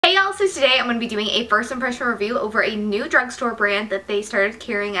So today I'm going to be doing a first impression review over a new drugstore brand that they started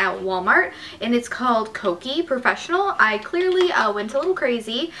carrying out at Walmart, and it's called Kokie Professional. I clearly went a little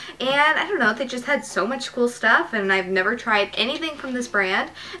crazy, and I don't know, they just had so much cool stuff, and I've never tried anything from this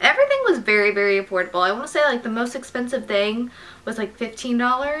brand. Everything was very, very affordable. I want to say like the most expensive thing was like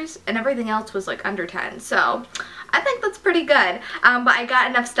 $15, and everything else was like under 10. So I think that's pretty good. But I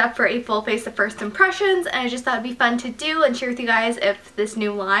got enough stuff for a full face of first impressions, and I just thought it'd be fun to do and share with you guys if this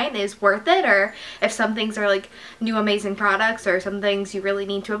new line is worth it, or if some things are like new amazing products, or some things you really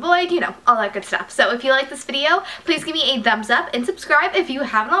need to avoid, you know, all that good stuff. So if you like this video, please give me a thumbs up and subscribe if you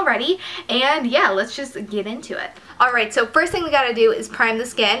haven't already. And yeah, let's just get into it. Alright, so first thing we gotta do is prime the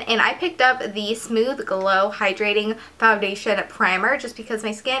skin, and I picked up the Smooth Glow Hydrating Foundation Primer just because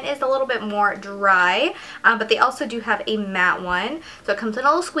my skin is a little bit more dry, but they also do have a matte one. So it comes in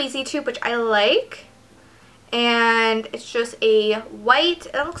a little squeezy tube, which I like, and it's just a white.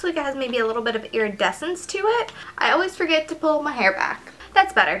 It looks like it has maybe a little bit of iridescence to it. I always forget to pull my hair back.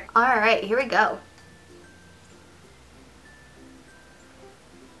 That's better. Alright, here we go.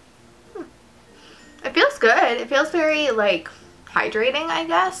 It feels good. It feels very, like, hydrating, I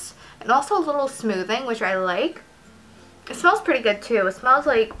guess. And also a little smoothing, which I like. It smells pretty good, too. It smells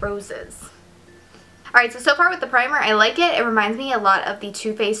like roses. Alright, so far with the primer, I like it. It reminds me a lot of the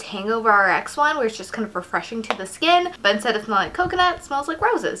Too Faced Hangover RX one, where it's just kind of refreshing to the skin, but instead of smelling like coconut, it smells like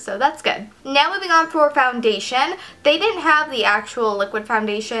roses, so that's good. Now moving on for foundation. They didn't have the actual liquid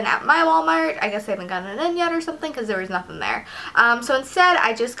foundation at my Walmart. I guess they haven't gotten it in yet or something, because there was nothing there. So instead,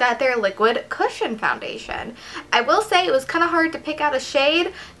 I just got their liquid cushion foundation. I will say it was kind of hard to pick out a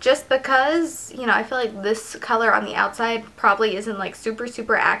shade, just because, you know, I feel like this color on the outside probably isn't like super,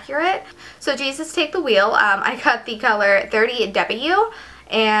 super accurate. So Jesus, take the wheel. I got the color 30W,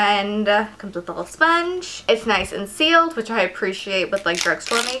 and comes with a little sponge. It's nice and sealed, which I appreciate with like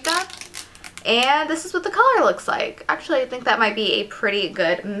drugstore makeup. And this is what the color looks like. Actually, I think that might be a pretty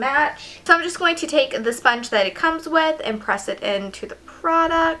good match. So I'm just going to take the sponge that it comes with and press it into the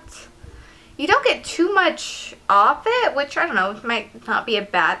product. You don't get too much off it, which I don't know, it might not be a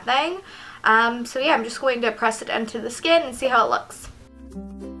bad thing. So yeah, I'm just going to press it into the skin and see how it looks.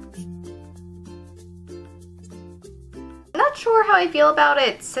 Not sure how I feel about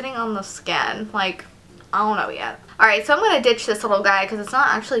it sitting on the skin. Like, I don't know yet. Alright, so I'm going to ditch this little guy because it's not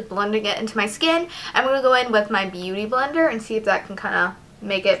actually blending it into my skin. I'm going to go in with my beauty blender and see if that can kind of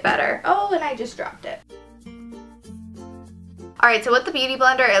make it better. Oh, and I just dropped it. Alright, so with the beauty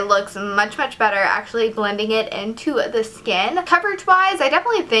blender, it looks much, much better actually blending it into the skin. Coverage wise, I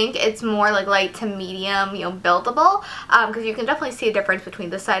definitely think it's more like light to medium, you know, buildable, because you can definitely see a difference between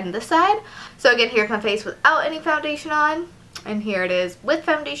this side and this side. So again, here's my face without any foundation on, and here it is with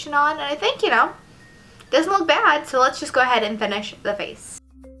foundation on, and I think, you know, it doesn't look bad. So let's just go ahead and finish the face.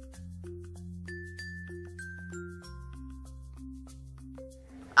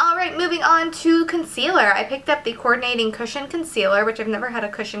 Alright, moving on to concealer. I picked up the Coordinating Cushion Concealer, which I've never had a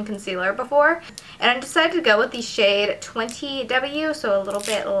cushion concealer before. And I decided to go with the shade 20W, so a little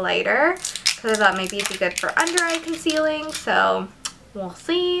bit lighter, because I thought maybe it'd be good for under eye concealing, so we'll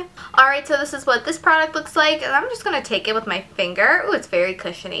see. Alright, so this is what this product looks like, and I'm just going to take it with my finger. Ooh, it's very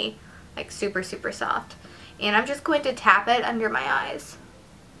cushiony, like super, super soft. And I'm just going to tap it under my eyes.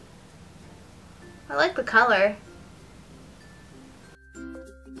 I like the color.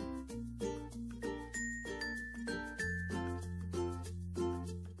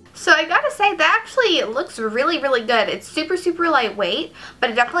 So I gotta say, that actually looks really, really good. It's super, super lightweight, but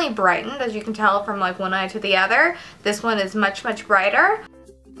it definitely brightened, as you can tell from like one eye to the other. This one is much, much brighter.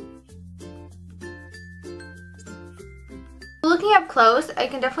 Looking up close, I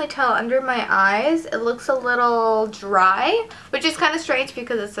can definitely tell under my eyes it looks a little dry, which is kind of strange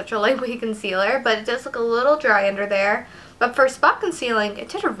because it's such a lightweight concealer, but it does look a little dry under there. But for spot concealing, it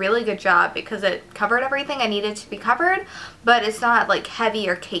did a really good job because it covered everything I needed to be covered, but it's not like heavy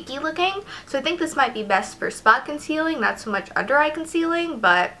or cakey looking. So I think this might be best for spot concealing, not so much under eye concealing,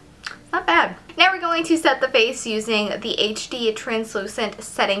 but not bad. Now we're going to set the face using the HD Translucent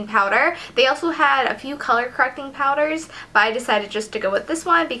Setting Powder. They also had a few color correcting powders, but I decided just to go with this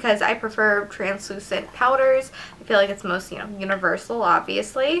one because I prefer translucent powders. I feel like it's most, you know, universal,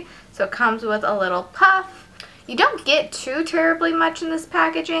 obviously. So it comes with a little puff. You don't get too terribly much in this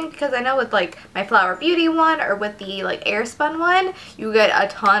packaging, because I know with like my Flower Beauty one or with the like Airspun one, you get a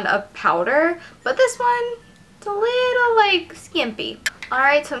ton of powder, but this one, it's a little like skimpy.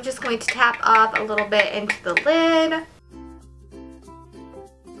 Alright, so I'm just going to tap off a little bit into the lid.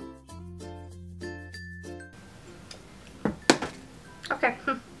 Okay,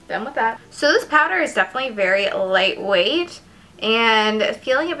 done with that. So this powder is definitely very lightweight. and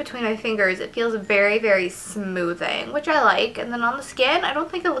feeling it between my fingers, it feels very, very smoothing, which I like. And then on the skin, I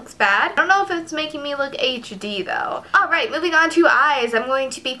don't think it looks bad. I don't know if it's making me look HD though. Alright, moving on to eyes. I'm going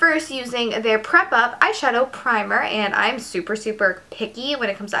to be first using their Prep Up eyeshadow primer, and I'm super, super picky when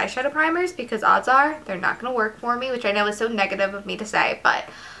it comes to eyeshadow primers because odds are they're not going to work for me, which I know is so negative of me to say, but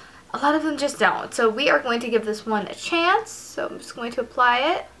a lot of them just don't. So we are going to give this one a chance. So I'm just going to apply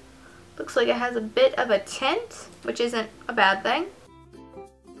it. Looks like it has a bit of a tint, which isn't a bad thing.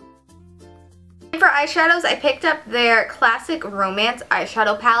 And for eyeshadows, I picked up their Classic Romance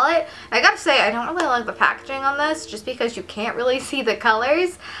eyeshadow palette. I gotta say, I don't really like the packaging on this just because you can't really see the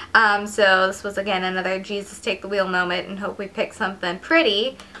colors. So this was, again, another Jesus take the wheel moment and hope we pick something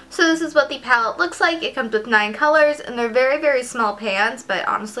pretty. So this is what the palette looks like. It comes with 9 colors, and they're very, very small pans, but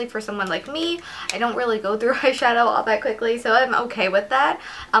honestly, for someone like me, I don't really go through eyeshadow all that quickly, so I'm okay with that.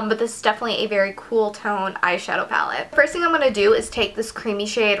 But this is definitely a very cool tone eyeshadow palette. First thing I'm going to do is take this creamy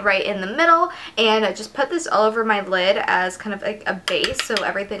shade right in the middle and just put this all over my lid as kind of like a base so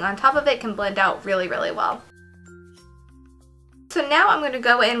everything on top of it can blend out really, really well. So now I'm going to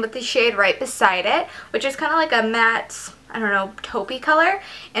go in with the shade right beside it, which is kind of like a matte, I don't know, taupey color.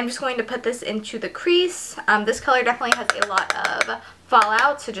 And I'm just going to put this into the crease. This color definitely has a lot of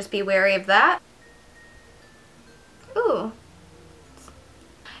fallout, so just be wary of that. Ooh.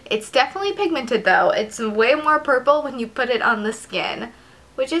 It's definitely pigmented though. It's way more purple when you put it on the skin,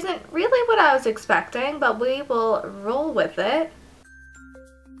 which isn't really what I was expecting, but we will roll with it.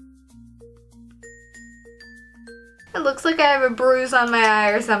 It looks like I have a bruise on my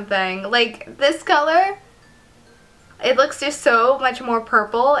eye or something. Like, this color, it looks just so much more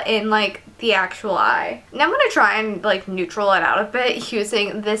purple in, like, the actual eye. Now I'm going to try and, like, neutral it out a bit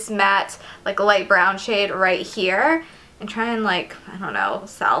using this matte, like, light brown shade right here. And try and, like, I don't know,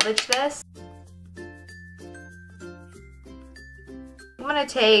 salvage this. I'm going to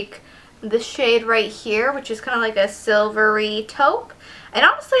take this shade right here, which is kind of like a silvery taupe. And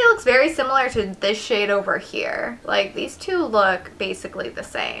honestly, it looks very similar to this shade over here. Like, these two look basically the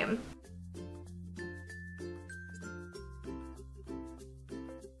same.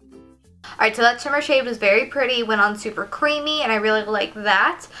 Alright, so that shimmer shade was very pretty, went on super creamy, and I really like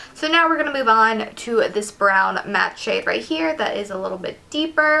that. So now we're going to move on to this brown matte shade right here that is a little bit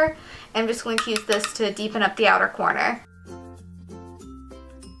deeper. And I'm just going to use this to deepen up the outer corner.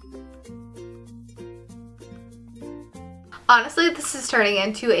 Honestly, this is turning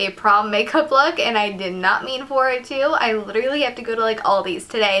into a prom makeup look, and I did not mean for it to. I literally have to go to like Aldi's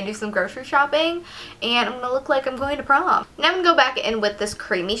today and do some grocery shopping, and I'm gonna look like I'm going to prom. Now I'm gonna go back in with this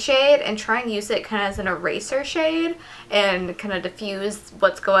creamy shade and try and use it kind of as an eraser shade and kind of diffuse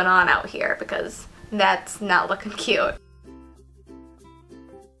what's going on out here because that's not looking cute.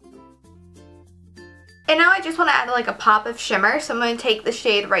 And now I just want to add like a pop of shimmer, so I'm going to take the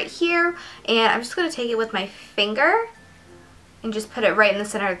shade right here, and I'm just going to take it with my finger and just put it right in the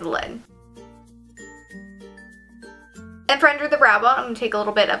center of the lid. And for under the brow bone, I'm going to take a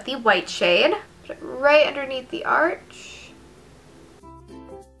little bit of the white shade, put it right underneath the arch.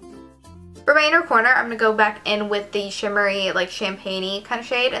 For my inner corner, I'm going to go back in with the shimmery, like champagne-y kind of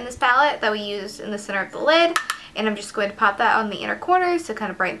shade in this palette that we used in the center of the lid. And I'm just going to pop that on the inner corners to kind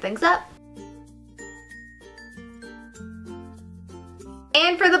of brighten things up.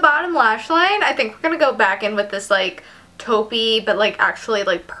 And for the bottom lash line, I think we're going to go back in with this like taupey but like actually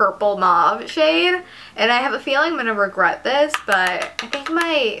like purple mauve shade, and I have a feeling I'm gonna regret this, but I think it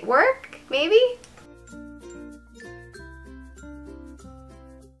might work, maybe?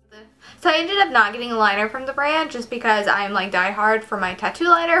 So I ended up not getting a liner from the brand just because I'm like die hard for my tattoo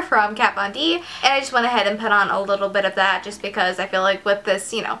liner from Kat Von D, and I just went ahead and put on a little bit of that just because I feel like with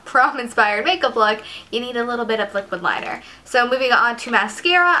this, you know, prom inspired makeup look, you need a little bit of liquid liner. So moving on to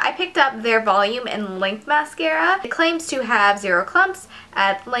mascara, I picked up their Volume and Length mascara. It claims to have 0 clumps,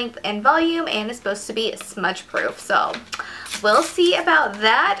 at length and volume, and is supposed to be smudge proof, so we'll see about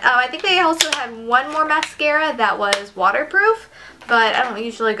that. I think they also had one more mascara that was waterproof, but I don't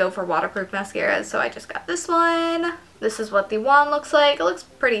usually go for waterproof mascaras, so I just got this one. This is what the wand looks like. It looks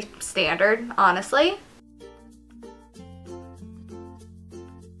pretty standard, honestly.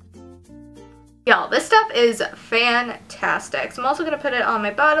 Y'all, this stuff is fantastic. So I'm also going to put it on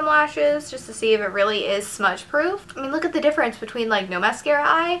my bottom lashes just to see if it really is smudge proof. I mean, look at the difference between like no mascara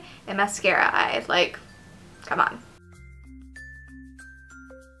eye and mascara eye. Like, come on.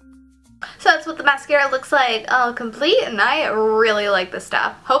 So that's what the mascara looks like all complete, and I really like this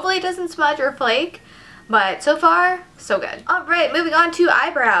stuff. Hopefully it doesn't smudge or flake, But so far, so good. Alright, moving on to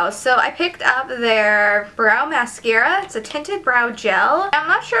eyebrows. So I picked up their brow mascara. It's a tinted brow gel. I'm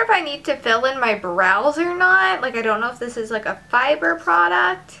not sure if I need to fill in my brows or not. Like, I don't know if this is like a fiber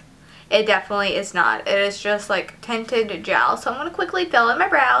product. It definitely is not. It is just like tinted gel. So I'm going to quickly fill in my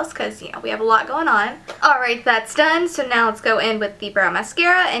brows because, you know, we have a lot going on. Alright, that's done. So now let's go in with the brow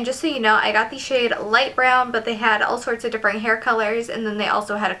mascara. And just so you know, I got the shade light brown, but they had all sorts of different hair colors. And then they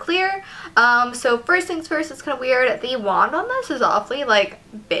also had a clear. So first things first, it's kind of weird. The wand on this is awfully like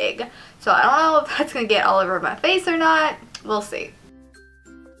big. So I don't know if that's going to get all over my face or not. We'll see.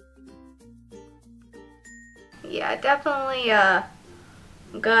 Yeah, definitely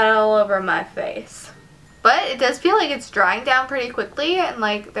got all over my face. But it does feel like it's drying down pretty quickly, and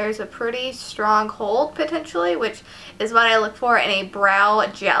like there's a pretty strong hold potentially, which is what I look for in a brow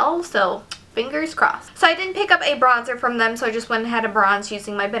gel, so fingers crossed. So I didn't pick up a bronzer from them, so I just went and had a bronze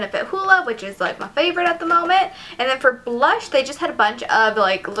using my Benefit Hoola, which is like my favorite at the moment. And then for blush, they just had a bunch of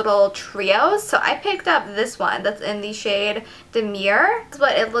like little trios, so I picked up this one that's in the shade Demure. This is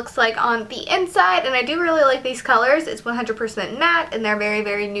what it looks like on the inside, and I do really like these colors. It's 100% matte, and they're very,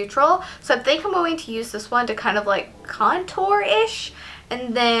 very neutral. So I think I'm going to use this one to kind of like contour-ish,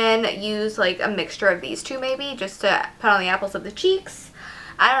 and then use like a mixture of these two maybe, just to put on the apples of the cheeks.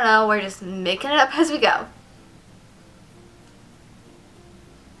 I don't know, we're just making it up as we go.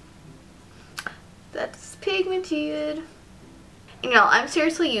 That's pigmented. You know, I'm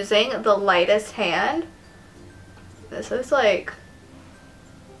seriously using the lightest hand. This is like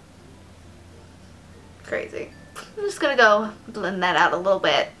crazy. I'm just gonna go blend that out a little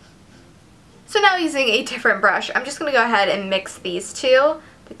bit. So now using a different brush, I'm just gonna go ahead and mix these two,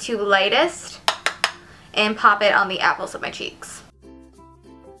 the two lightest, and pop it on the apples of my cheeks.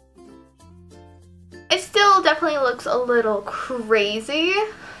 It still definitely looks a little crazy. I'm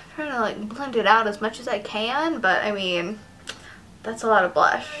trying to like blend it out as much as I can, but I mean, that's a lot of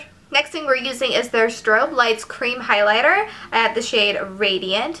blush. Next thing we're using is their Strobe Lights Cream Highlighter. I have the shade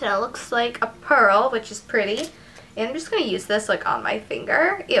Radiant, and it looks like a pearl, which is pretty. And I'm just going to use this like on my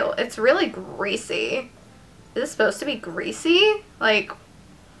finger. Ew, it's really greasy. Is this supposed to be greasy? Like,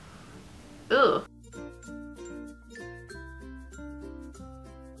 ooh.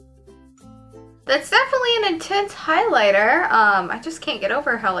 That's definitely an intense highlighter. I just can't get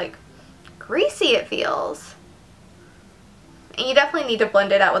over how like greasy it feels. And you definitely need to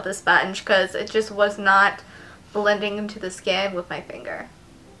blend it out with a sponge because it just was not blending into the skin with my finger.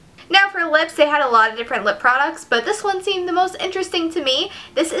 Now for lips, they had a lot of different lip products, but this one seemed the most interesting to me.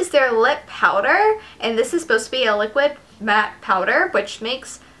 This is their lip powder, and this is supposed to be a liquid matte powder, which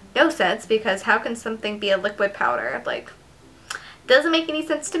makes no sense because how can something be a liquid powder? Like, doesn't make any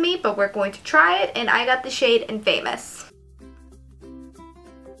sense to me, but we're going to try it, and I got the shade Infamous.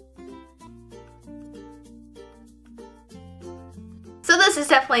 So this is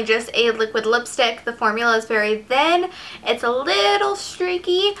definitely just a liquid lipstick. The formula is very thin. It's a little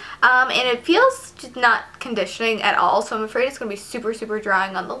streaky, and it feels just not conditioning at all, so I'm afraid it's going to be super, super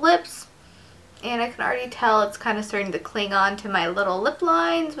drying on the lips. And I can already tell it's kind of starting to cling on to my little lip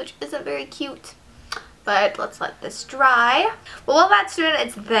lines, which isn't very cute. But let's let this dry. Well, while that's doing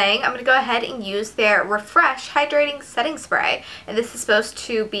its thing, I'm going to go ahead and use their Refresh Hydrating Setting Spray. And this is supposed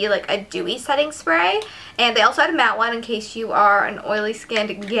to be like a dewy setting spray. And they also had a matte one in case you are an oily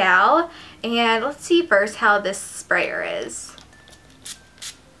skinned gal. And let's see first how this sprayer is.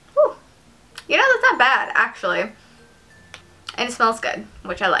 Whew. You know, that's not bad, actually. And it smells good,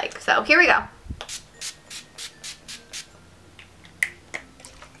 which I like. So here we go.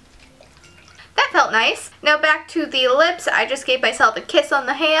 Felt nice. Now back to the lips. I just gave myself a kiss on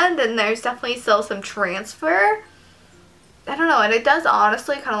the hand, and there's definitely still some transfer. I don't know, and it does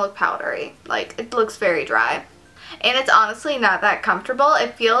honestly kind of look powdery. Like, it looks very dry. And it's honestly not that comfortable.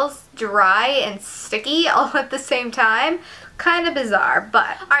 It feels dry and sticky all at the same time. Kind of bizarre,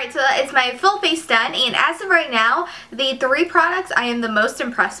 but alright, so that is my full face done, and as of right now, the 3 products I am the most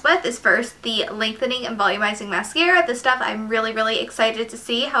impressed with is first the Lengthening and Volumizing Mascara. This stuff I'm really, really excited to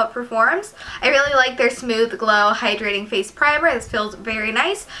see how it performs. I really like their Smooth Glow Hydrating Face Primer. This feels very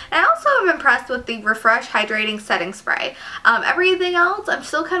nice, and I also am impressed with the Refresh Hydrating Setting Spray. Everything else I'm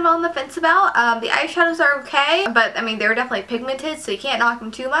still kind of on the fence about. The eyeshadows are okay, but I mean, they're definitely pigmented, so you can't knock them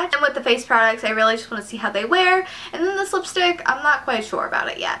too much. And with the face products, I really just want to see how they wear, and then this lipstick, lipstick. I'm not quite sure about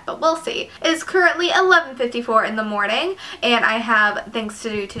it yet, but we'll see. It is currently 11:54 in the morning, and I have things to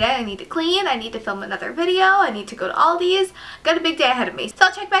do today. I need to clean, I need to film another video, I need to go to Aldi's. Got a big day ahead of me. So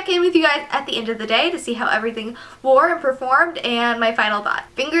I'll check back in with you guys at the end of the day to see how everything wore and performed and my final thought.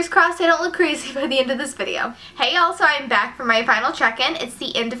 Fingers crossed I don't look crazy by the end of this video. Hey y'all, so I'm back for my final check-in. It's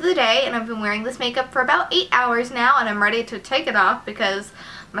the end of the day, and I've been wearing this makeup for about 8 hours now, and I'm ready to take it off because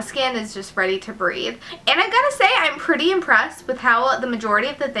my skin is just ready to breathe. And I gotta say, I'm pretty impressed with how the majority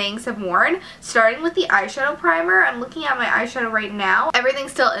of the things have worn. Starting with the eyeshadow primer, I'm looking at my eyeshadow right now.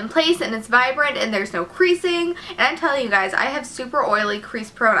 Everything's still in place and it's vibrant and there's no creasing. And I'm telling you guys, I have super oily,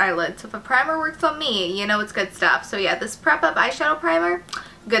 crease-prone eyelids. So if a primer works on me, you know it's good stuff. So yeah, this Prep Up eyeshadow primer,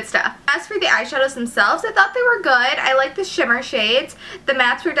 good stuff. As for the eyeshadows themselves, I thought they were good. I like the shimmer shades. The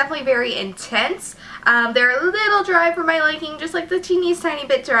mattes were definitely very intense. They're a little dry for my liking, just like the teeniest tiny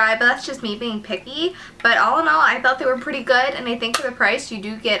bit dry, but that's just me being picky. But all in all, I thought they were pretty good, and I think for the price, you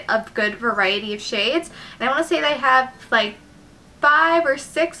do get a good variety of shades. And I want to say they have like 5 or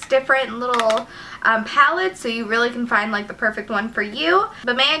 6 different little palettes, so you really can find like the perfect one for you.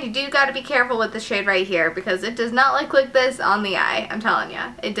 But man, you do got to be careful with the shade right here because it does not look like this on the eye. I'm telling you,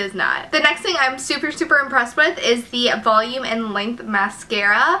 it does not. The next thing I'm super impressed with is the Volume and Length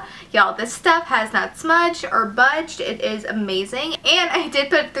Mascara. Y'all, this stuff has not smudged or budged. It is amazing. And I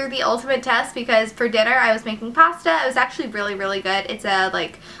did put it through the ultimate test because for dinner I was making pasta. It was actually really good. It's a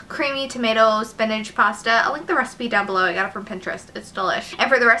like creamy tomato spinach pasta. I'll link the recipe down below. I got it from Pinterest. It's delish.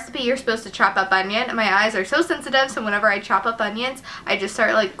 And for the recipe, you're supposed to chop up onion. My eyes are so sensitive, so whenever I chop up onions, I just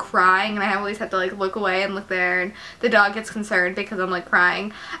start like crying, and I always have to like look away and look there, and the dog gets concerned because I'm like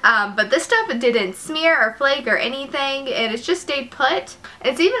crying. But this stuff, it didn't smear or flake or anything, and it's just stayed put.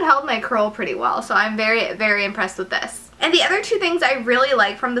 It's even held my curl pretty well, so I'm very impressed with this. And the other two things I really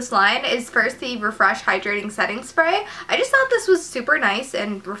like from this line is first the Refresh Hydrating Setting Spray. I just thought this was super nice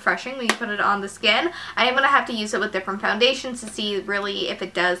and refreshing when you put it on the skin. I am going to have to use it with different foundations to see really if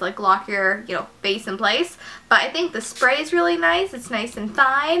it does like lock your, base in place. But I think the spray is really nice. It's nice and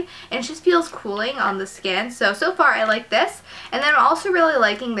fine, and it just feels cooling on the skin. So far I like this. And then I'm also really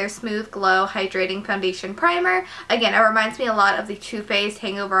liking their Smooth Glow Hydrating Foundation Primer. Again, it reminds me a lot of the Too Faced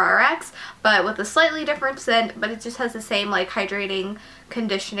Hangover RX, but with a slightly different scent, but it just has the same like hydrating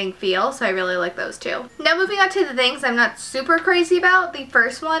conditioning feel, so I really like those two. Now moving on to the things I'm not super crazy about. The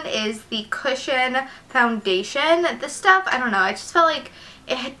first one is the Cushion Foundation. This stuff, I don't know, I just felt like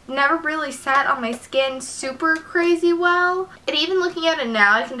it had never really sat on my skin super crazy well. And even looking at it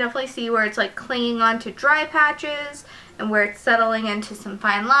now, I can definitely see where it's like clinging onto dry patches and where it's settling into some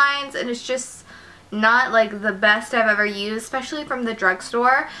fine lines, and it's just not like the best I've ever used, especially from the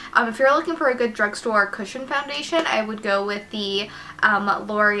drugstore. If you're looking for a good drugstore cushion foundation, I would go with the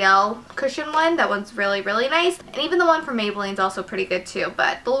L'Oreal cushion one. That one's really nice, and even the one from Maybelline's also pretty good too,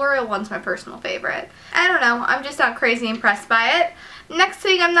 but the L'Oreal one's my personal favorite. I don't know, I'm just not crazy impressed by it. Next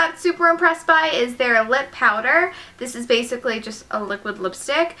thing I'm not super impressed by is their lip powder. This is basically just a liquid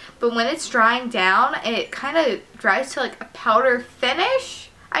lipstick, but when it's drying down, it kind of dries to like a powder finish.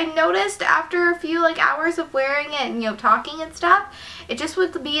 I noticed after a few like hours of wearing it and talking and stuff, it just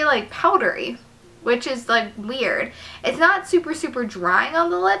would be like powdery, which is like weird. It's not super drying on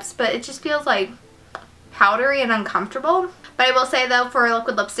the lips, but it just feels like powdery and uncomfortable. But I will say though, for a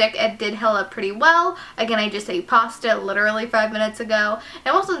liquid lipstick, it did hold up pretty well. Again, I just ate pasta literally 5 minutes ago.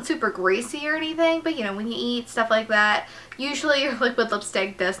 It wasn't super greasy or anything, but when you eat stuff like that, usually your liquid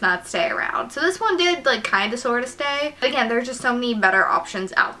lipstick does not stay around. So this one did like kind of sort of stay. But again, there's just so many better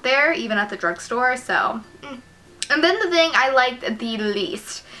options out there, even at the drugstore, so. And then the thing I liked the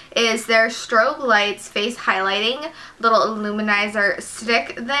least is their Strobe Lights Face Highlighting little illuminizer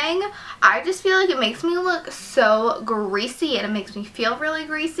stick thing. I just feel like it makes me look so greasy, and it makes me feel really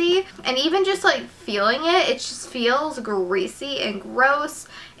greasy. And even just like feeling it, it just feels greasy and gross.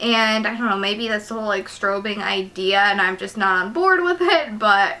 And I don't know, maybe that's the whole like strobing idea and I'm just not on board with it,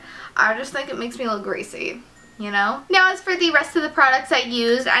 but I just think it makes me look greasy. Now as for the rest of the products I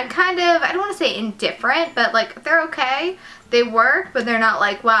used, I'm kind of, I don't want to say indifferent, but like they're okay. They work, but they're not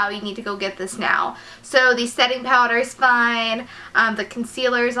like, wow, you need to go get this now. So the setting powder is fine. The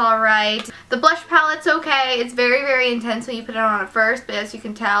concealer is alright. The blush palette's okay. It's very intense when you put it on at first, but as you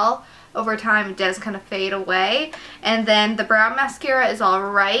can tell, over time it does kind of fade away. And then the brow mascara is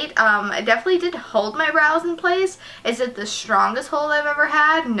alright. It definitely did hold my brows in place. Is it the strongest hold I've ever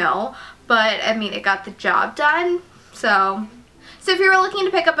had? No. But, I mean, it got the job done. So if you're looking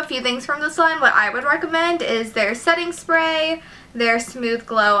to pick up a few things from this line, what I would recommend is their setting spray, their Smooth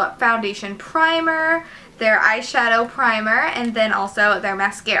Glow Foundation Primer, their eyeshadow primer, and then also their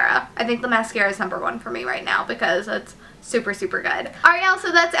mascara. I think the mascara is #1 for me right now because it's super, super good. Alright y'all,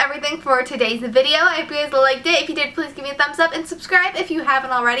 so that's everything for today's video. I hope you guys liked it. If you did, please give me a thumbs up and subscribe if you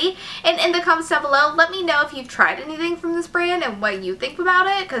haven't already. And in the comments down below, let me know if you've tried anything from this brand and what you think about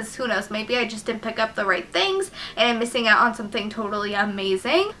it, because who knows, maybe I just didn't pick up the right things and I'm missing out on something totally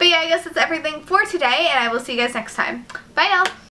amazing. But yeah, I guess that's everything for today, and I will see you guys next time. Bye y'all!